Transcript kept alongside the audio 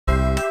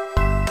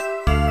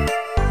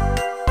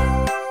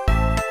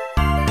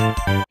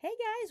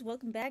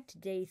welcome back to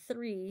day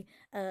 3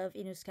 of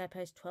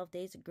inuskypie's 12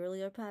 days of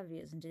girly pie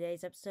reviews. In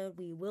today's episode,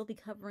 we will be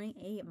covering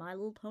a My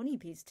Little Pony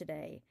piece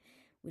today,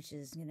 which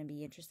is going to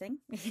be interesting.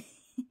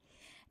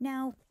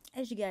 Now,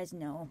 as you guys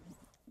know,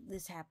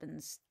 this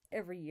happens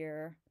every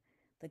year.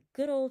 The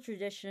good old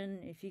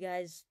tradition, if you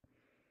guys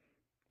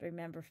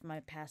remember from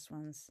my past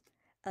ones,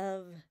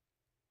 of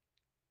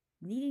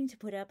needing to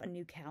put up a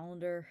new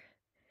calendar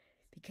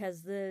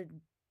because the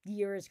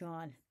year is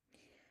gone.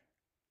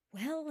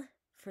 Well,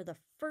 for the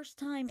first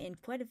time in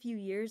quite a few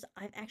years,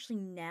 I've actually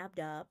nabbed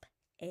up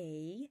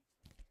a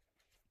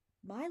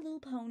My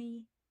Little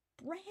Pony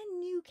brand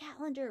new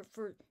calendar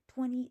for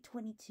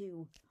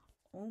 2022.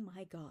 Oh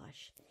my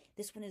gosh.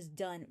 This one is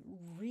done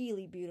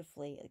really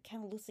beautifully. It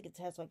kind of looks like it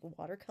has like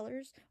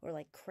watercolors or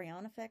like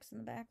crayon effects in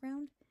the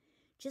background.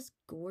 Just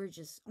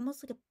gorgeous.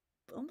 Almost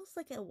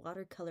like a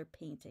watercolor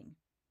painting.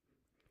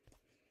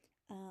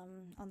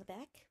 On the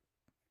back,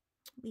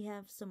 we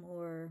have some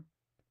more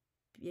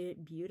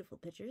beautiful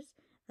pictures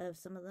of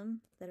some of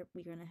them that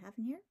we're going to have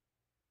in here.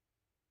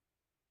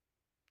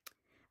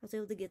 I was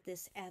able to get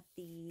this at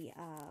the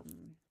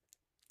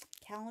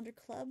Calendar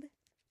Club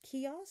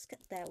kiosk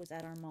that was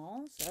at our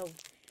mall, so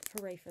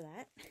hooray for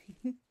that.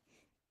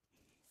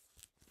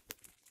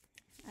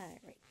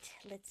 Alright,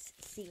 let's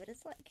see what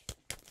it's like.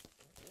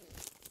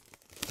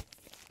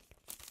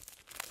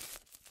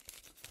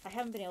 I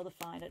haven't been able to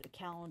find a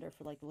calendar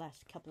for like the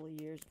last couple of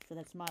years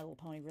that's My Little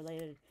Pony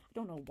related. I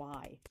don't know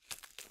why.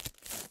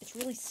 It's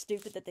really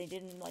stupid that they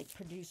didn't like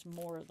produce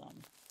more of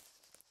them.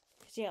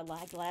 Because yeah,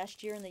 like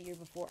last year and the year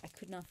before, I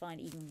could not find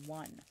even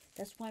one.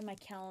 That's why my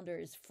calendar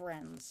is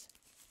Friends.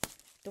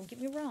 Don't get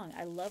me wrong,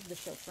 I love the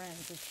show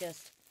Friends. It's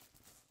just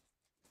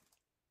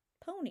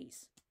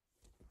ponies.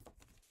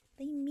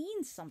 They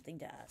mean something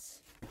to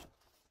us.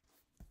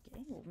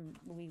 Okay,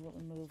 we will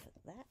remove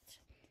that.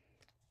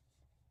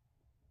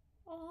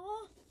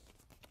 Aww.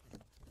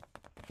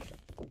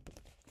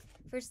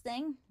 First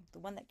thing, the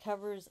one that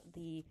covers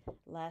the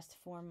last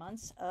 4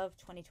 months of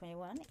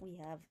 2021, we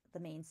have the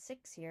main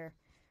 6 here.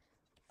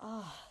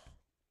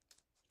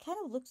 Kind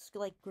of looks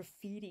like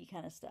graffiti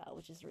kind of style,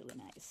 which is really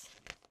nice.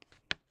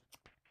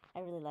 I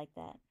really like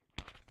that.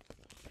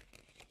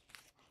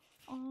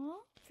 Aww.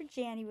 For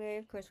January,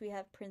 of course, we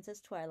have Princess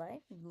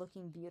Twilight,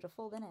 looking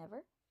beautiful than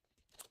ever.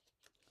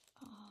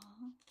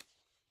 Aww.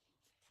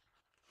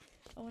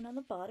 Oh, and on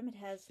the bottom, it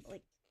has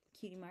like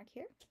cutie mark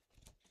here.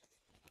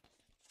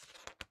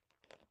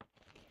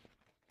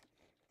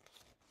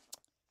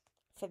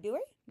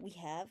 February, we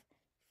have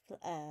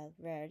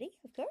Rarity,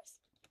 of course.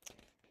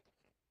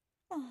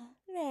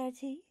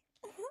 Rarity.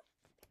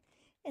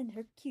 And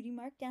her cutie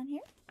mark down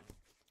here.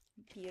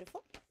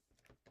 Beautiful.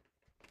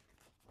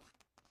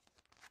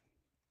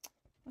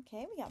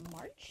 Okay, we got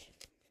March.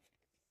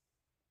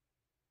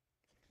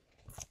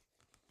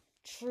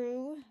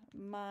 True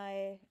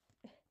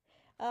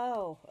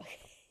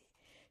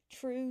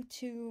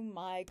to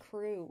my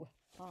crew.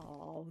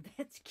 Oh,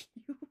 that's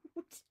cute.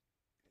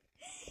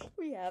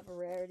 We have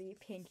Rarity,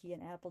 Pinky,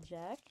 and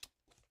Applejack.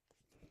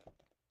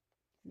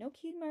 No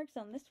cutie marks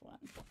on this one.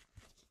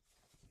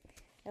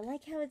 I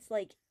like how it's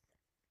like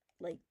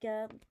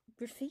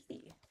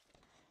graffiti.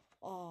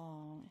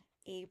 Oh,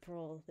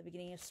 April, the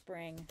beginning of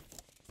spring.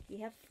 We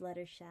have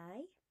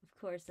Fluttershy. Of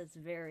course, that's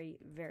very,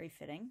 very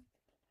fitting.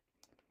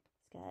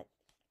 It's got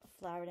a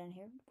flower down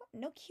here. What?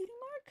 No cutie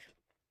mark?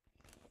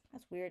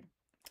 That's weird.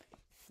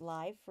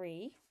 Fly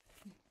Free.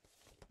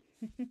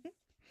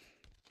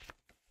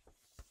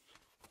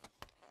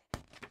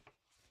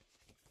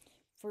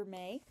 For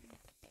May,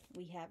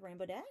 we have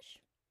Rainbow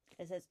Dash.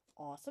 It says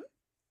awesome.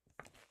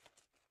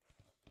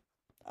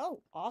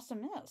 Oh,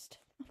 awesomest.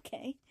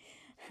 Okay.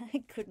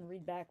 I couldn't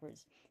read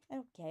backwards.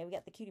 Okay, we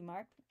got the cutie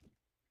mark.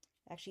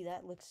 Actually,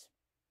 that looks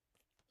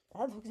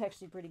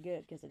actually pretty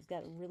good because it's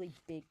got a really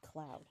big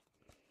cloud.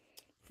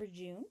 For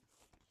June,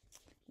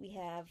 we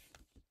have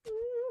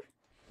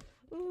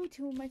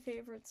two of my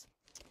favorites.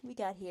 We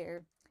got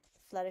here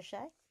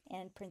Fluttershy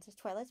and Princess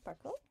Twilight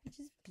Sparkle, which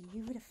is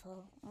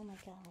beautiful. Oh my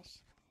gosh.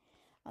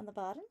 On the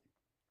bottom,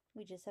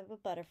 we just have a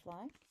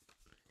butterfly.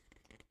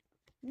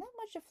 Not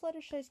much of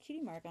Fluttershy's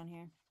cutie mark on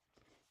here.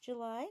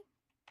 July,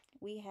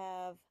 we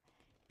have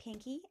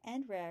Pinky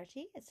and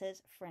Rarity. It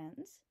says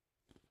Friends.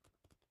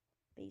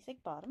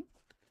 Basic bottom.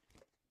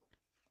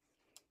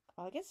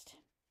 August,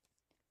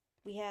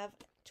 we have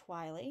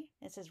Twilight.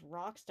 It says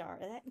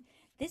Rockstar.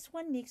 This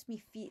one makes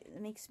me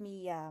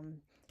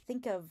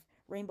think of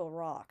Rainbow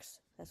Rocks.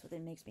 That's what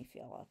it makes me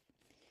feel of.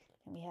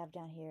 And we have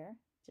down here,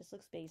 just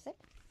looks basic.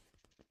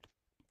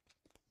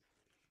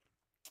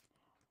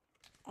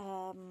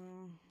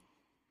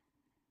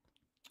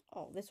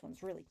 Oh, this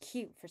one's really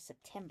cute for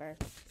September.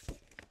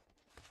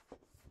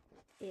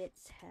 It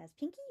has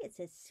Pinky, it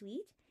says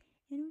sweet,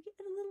 and we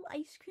get a little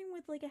ice cream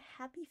with like a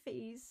happy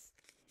face,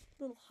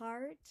 little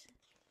heart.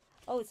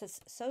 Oh, it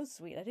says so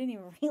sweet. I didn't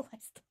even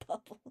realize the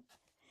bubble.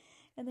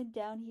 And then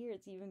down here,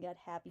 it's even got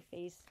happy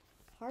face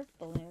heart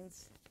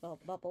balloons, well,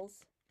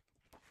 bubbles.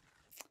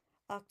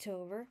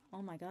 October.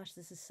 Oh my gosh,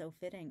 this is so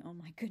fitting. Oh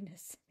my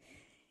goodness.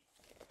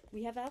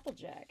 we have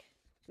Applejack,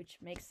 which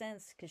makes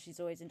sense because she's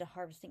always into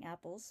harvesting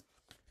apples.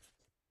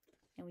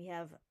 And we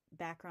have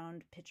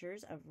background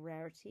pictures of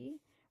Rarity,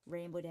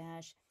 Rainbow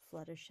Dash,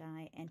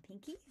 Fluttershy, and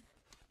Pinky.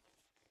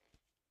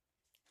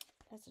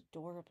 That's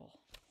adorable.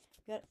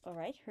 Good. All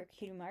right, her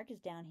cutie mark is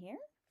down here.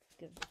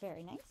 Good.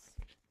 Very nice.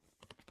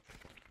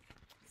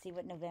 Let's see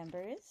what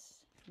November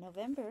is.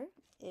 November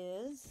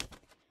is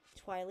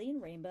Twilight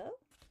and Rainbow,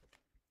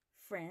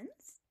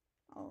 Friends.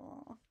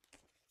 Oh.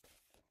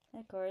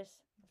 And of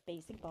course,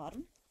 basic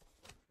bottom.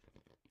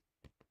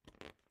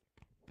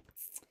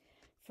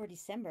 For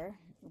December,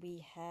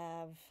 we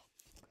have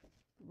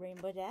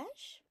Rainbow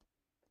Dash.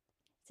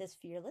 It says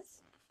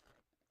Fearless.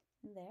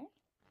 There.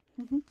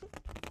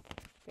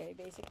 Very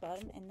basic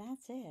bottom, and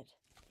that's it.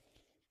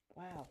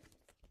 Wow.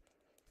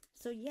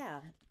 So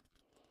yeah.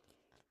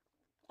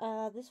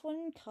 This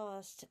one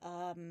cost,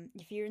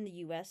 if you're in the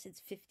US,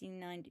 it's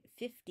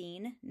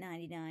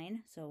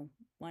 $15.99, so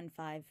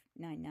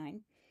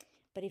 $15.99.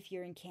 But if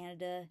you're in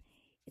Canada,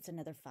 it's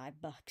another $5.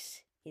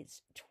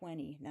 It's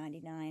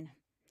 $20.99.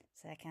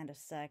 So that kind of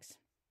sucks.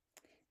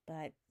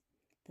 But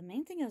the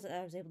main thing is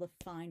I was able to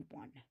find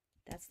one.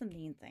 That's the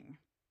main thing.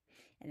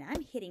 And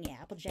I'm hitting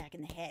Applejack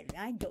in the head.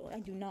 I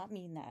do not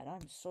mean that.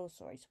 I'm so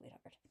sorry,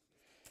 sweetheart.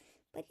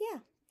 But yeah,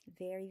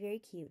 very, very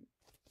cute.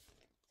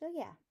 So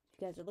yeah,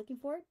 if you guys are looking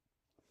for it,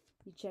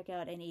 you check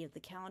out any of the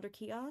calendar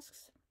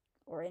kiosks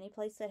or any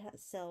place that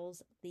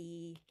sells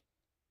the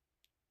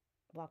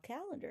wall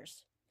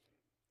calendars.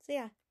 So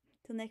yeah,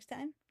 till next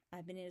time,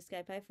 I've been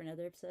Inuskypie for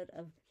another episode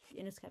of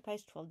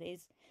Inuskypie's 12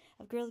 Days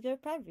of Girly Go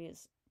Pride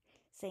Reviews.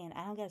 Saying,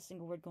 I don't got a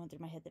single word going through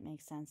my head that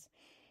makes sense.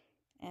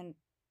 And,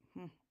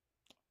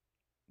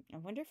 I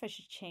wonder if I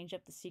should change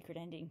up the secret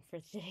ending for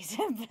today's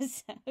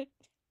episode.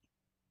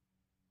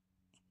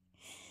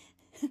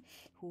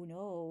 Who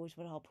knows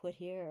what I'll put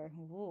here?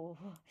 Ooh,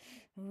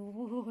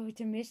 ooh,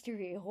 it's a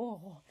mystery.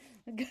 Oh.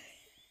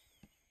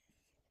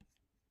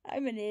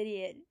 I'm an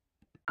idiot.